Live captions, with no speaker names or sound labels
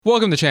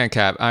Welcome to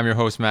ChanCap. I'm your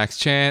host, Max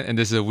Chan, and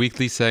this is a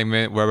weekly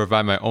segment where I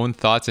provide my own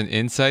thoughts and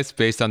insights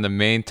based on the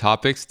main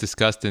topics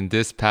discussed in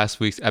this past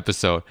week's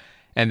episode.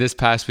 And this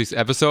past week's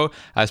episode,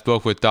 I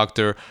spoke with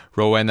Dr.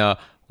 Rowena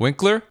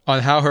Winkler on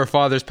how her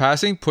father's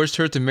passing pushed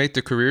her to make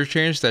the career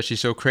change that she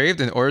so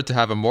craved in order to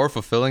have a more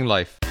fulfilling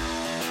life.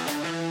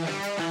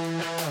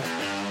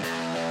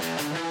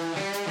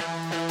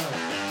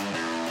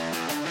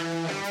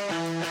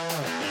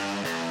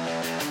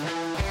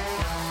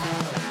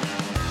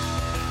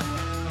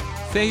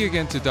 Thank you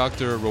again to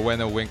Dr.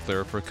 Rowena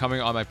Winkler for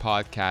coming on my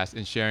podcast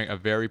and sharing a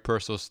very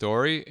personal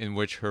story in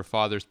which her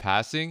father's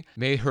passing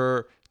made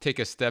her take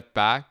a step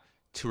back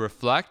to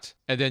reflect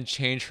and then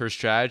change her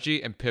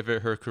strategy and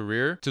pivot her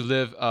career to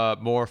live a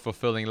more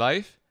fulfilling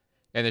life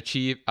and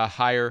achieve a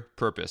higher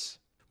purpose.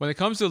 When it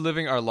comes to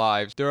living our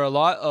lives, there are a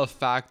lot of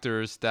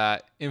factors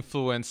that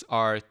influence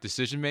our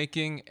decision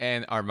making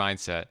and our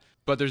mindset,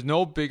 but there's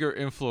no bigger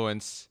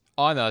influence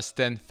on us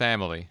than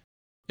family.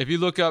 If you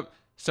look up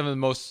some of the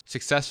most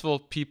successful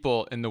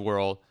people in the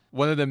world,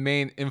 one of the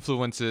main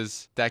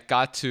influences that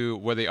got to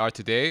where they are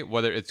today,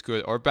 whether it's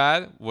good or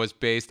bad, was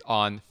based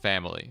on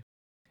family.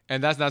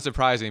 And that's not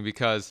surprising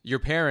because your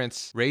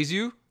parents raise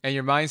you and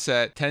your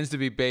mindset tends to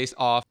be based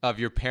off of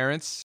your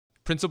parents'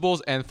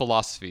 principles and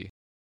philosophy.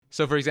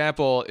 So for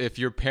example, if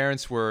your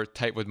parents were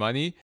tight with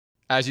money,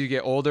 as you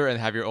get older and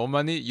have your own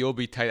money, you'll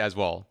be tight as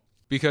well.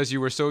 Because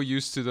you were so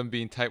used to them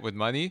being tight with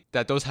money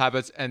that those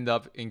habits end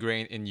up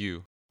ingrained in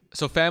you.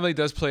 So family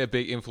does play a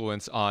big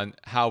influence on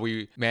how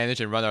we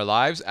manage and run our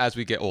lives as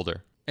we get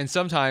older. And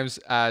sometimes,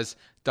 as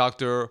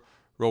Dr.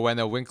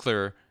 Rowena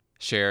Winkler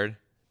shared,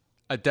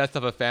 a death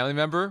of a family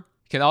member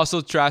can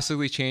also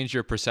drastically change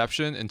your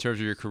perception in terms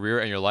of your career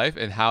and your life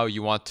and how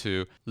you want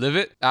to live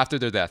it after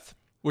their death.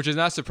 Which is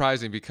not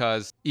surprising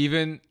because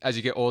even as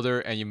you get older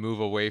and you move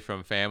away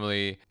from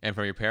family and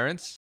from your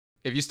parents,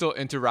 if you still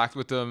interact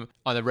with them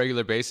on a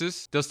regular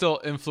basis, they'll still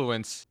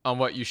influence on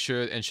what you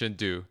should and shouldn't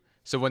do.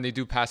 So when they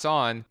do pass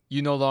on,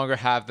 you no longer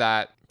have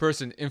that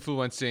person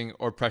influencing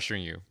or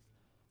pressuring you.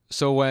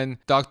 So when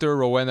Dr.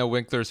 Rowena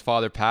Winkler's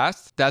father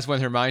passed, that's when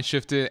her mind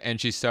shifted and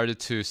she started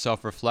to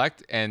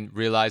self-reflect and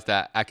realized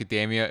that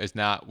academia is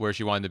not where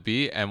she wanted to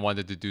be and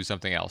wanted to do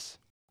something else.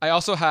 I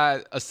also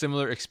had a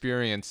similar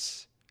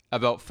experience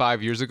about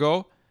 5 years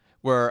ago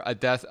where a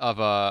death of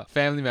a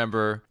family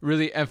member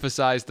really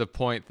emphasized the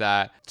point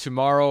that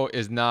tomorrow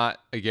is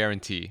not a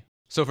guarantee.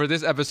 So for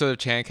this episode of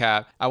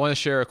ChanCap, I want to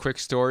share a quick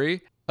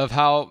story of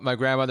how my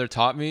grandmother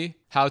taught me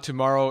how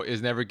tomorrow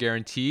is never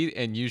guaranteed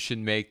and you should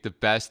make the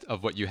best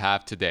of what you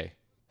have today.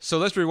 So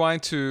let's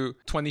rewind to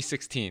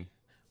 2016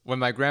 when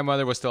my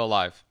grandmother was still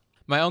alive.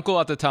 My uncle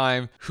at the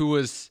time, who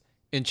was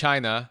in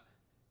China,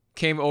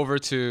 came over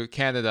to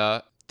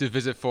Canada to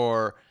visit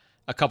for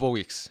a couple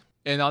weeks.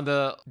 And on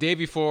the day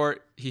before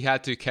he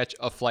had to catch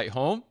a flight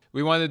home,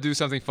 we wanted to do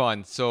something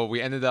fun. So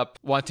we ended up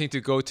wanting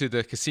to go to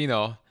the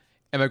casino,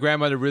 and my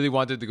grandmother really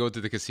wanted to go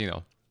to the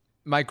casino.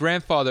 My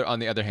grandfather, on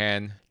the other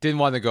hand, didn't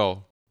want to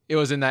go. It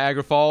was in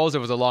Niagara Falls. It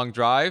was a long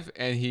drive,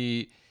 and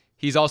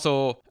he's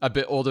also a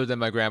bit older than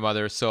my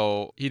grandmother,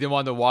 so he didn't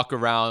want to walk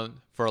around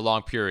for a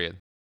long period.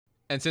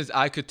 And since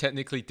I could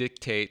technically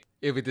dictate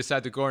if we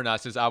decided to go or not,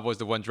 since I was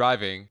the one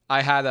driving,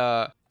 I had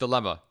a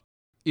dilemma.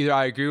 Either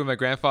I agree with my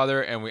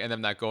grandfather and we end up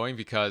not going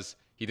because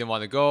he didn't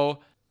want to go,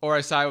 or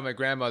I side with my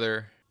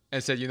grandmother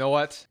and said, you know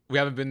what? We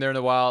haven't been there in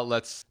a while.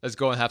 Let's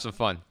go and have some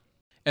fun.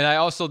 And I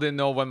also didn't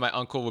know when my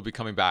uncle would be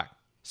coming back.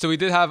 So we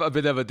did have a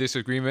bit of a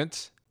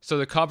disagreement. So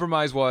the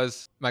compromise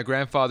was my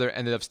grandfather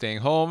ended up staying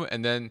home,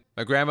 and then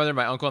my grandmother,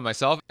 my uncle, and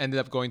myself ended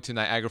up going to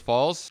Niagara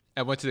Falls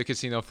and went to the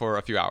casino for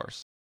a few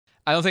hours.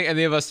 I don't think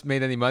any of us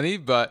made any money,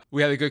 but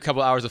we had a good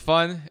couple hours of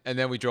fun, and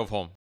then we drove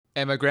home.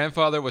 And my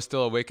grandfather was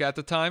still awake at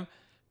the time,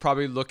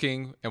 probably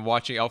looking and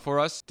watching out for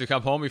us to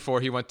come home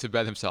before he went to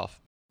bed himself.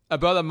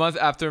 About a month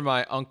after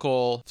my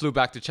uncle flew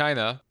back to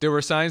China, there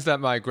were signs that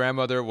my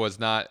grandmother was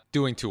not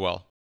doing too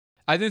well.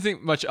 I didn't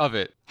think much of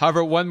it.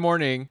 However, one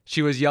morning,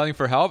 she was yelling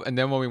for help, and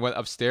then when we went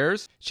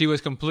upstairs, she was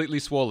completely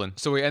swollen.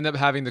 So we ended up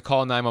having to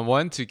call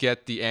 911 to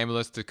get the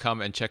ambulance to come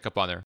and check up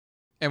on her.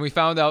 And we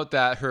found out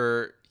that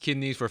her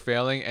kidneys were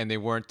failing and they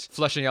weren't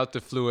flushing out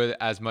the fluid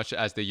as much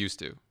as they used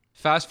to.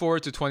 Fast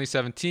forward to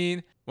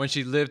 2017, when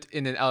she lived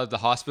in and out of the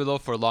hospital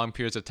for long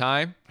periods of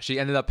time, she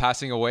ended up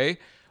passing away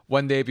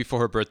one day before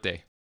her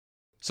birthday.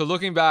 So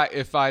looking back,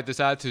 if I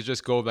decided to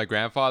just go with my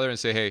grandfather and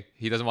say, hey,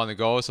 he doesn't want to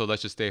go, so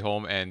let's just stay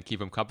home and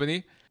keep him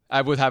company,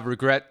 I would have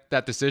regret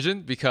that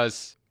decision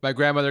because my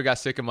grandmother got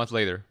sick a month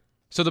later.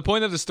 So the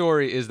point of the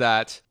story is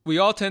that we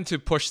all tend to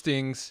push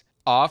things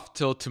off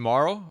till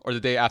tomorrow or the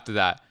day after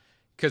that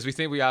because we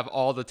think we have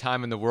all the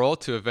time in the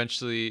world to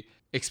eventually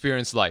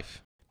experience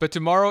life. But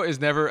tomorrow is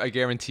never a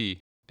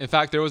guarantee. In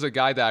fact, there was a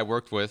guy that I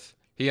worked with.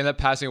 He ended up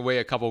passing away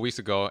a couple of weeks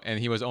ago, and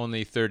he was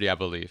only 30, I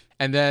believe.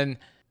 And then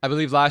I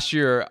believe last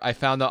year I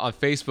found out on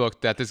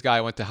Facebook that this guy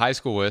I went to high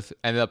school with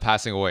ended up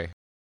passing away.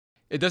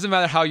 It doesn't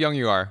matter how young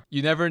you are.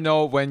 You never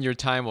know when your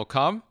time will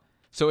come.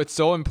 So it's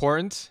so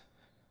important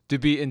to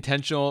be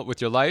intentional with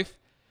your life,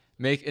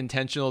 make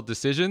intentional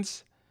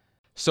decisions,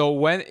 So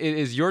when it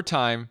is your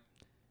time,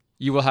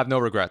 you will have no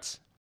regrets.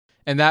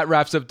 And that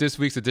wraps up this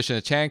week's edition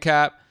of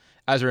ChanCap.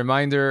 As a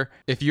reminder,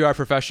 if you are a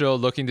professional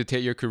looking to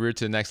take your career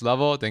to the next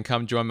level, then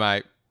come join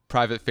my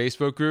private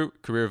Facebook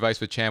group, Career Advice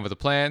with Chan with a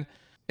Plan.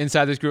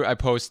 Inside this group, I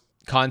post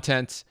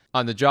content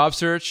on the job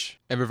search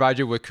and provide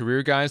you with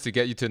career guides to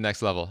get you to the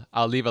next level.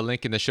 I'll leave a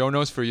link in the show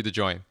notes for you to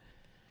join.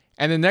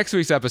 And in next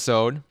week's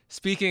episode,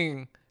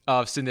 speaking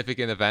of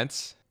significant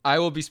events, I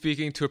will be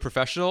speaking to a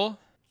professional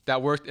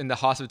that worked in the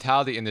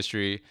hospitality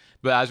industry.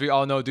 But as we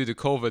all know, due to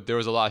COVID, there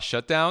was a lot of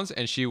shutdowns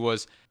and she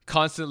was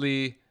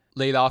constantly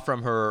laid off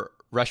from her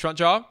restaurant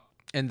job.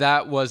 And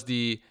that was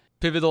the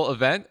pivotal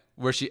event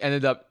where she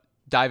ended up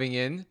diving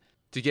in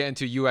to get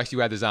into UX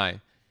UI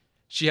design.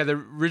 She had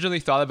originally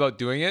thought about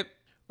doing it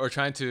or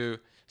saying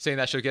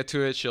that she'll get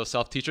to it, she'll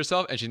self-teach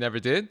herself, and she never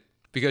did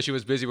because she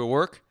was busy with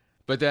work.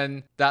 But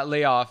then that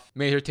layoff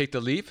made her take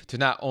the leap to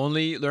not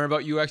only learn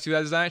about UX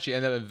UI design, she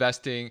ended up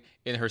investing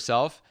in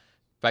herself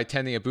by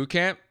attending a boot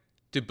camp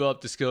to build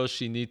up the skills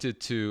she needed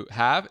to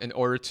have in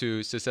order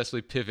to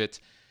successfully pivot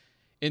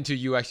into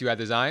UX UI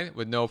design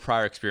with no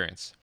prior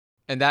experience.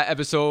 And that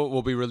episode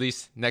will be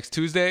released next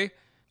Tuesday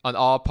on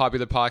all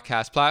popular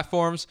podcast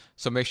platforms,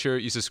 so make sure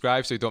you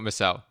subscribe so you don't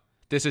miss out.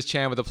 This is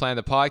Chan with a Plan,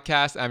 the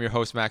podcast. I'm your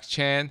host, Max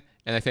Chan,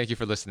 and I thank you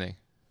for listening.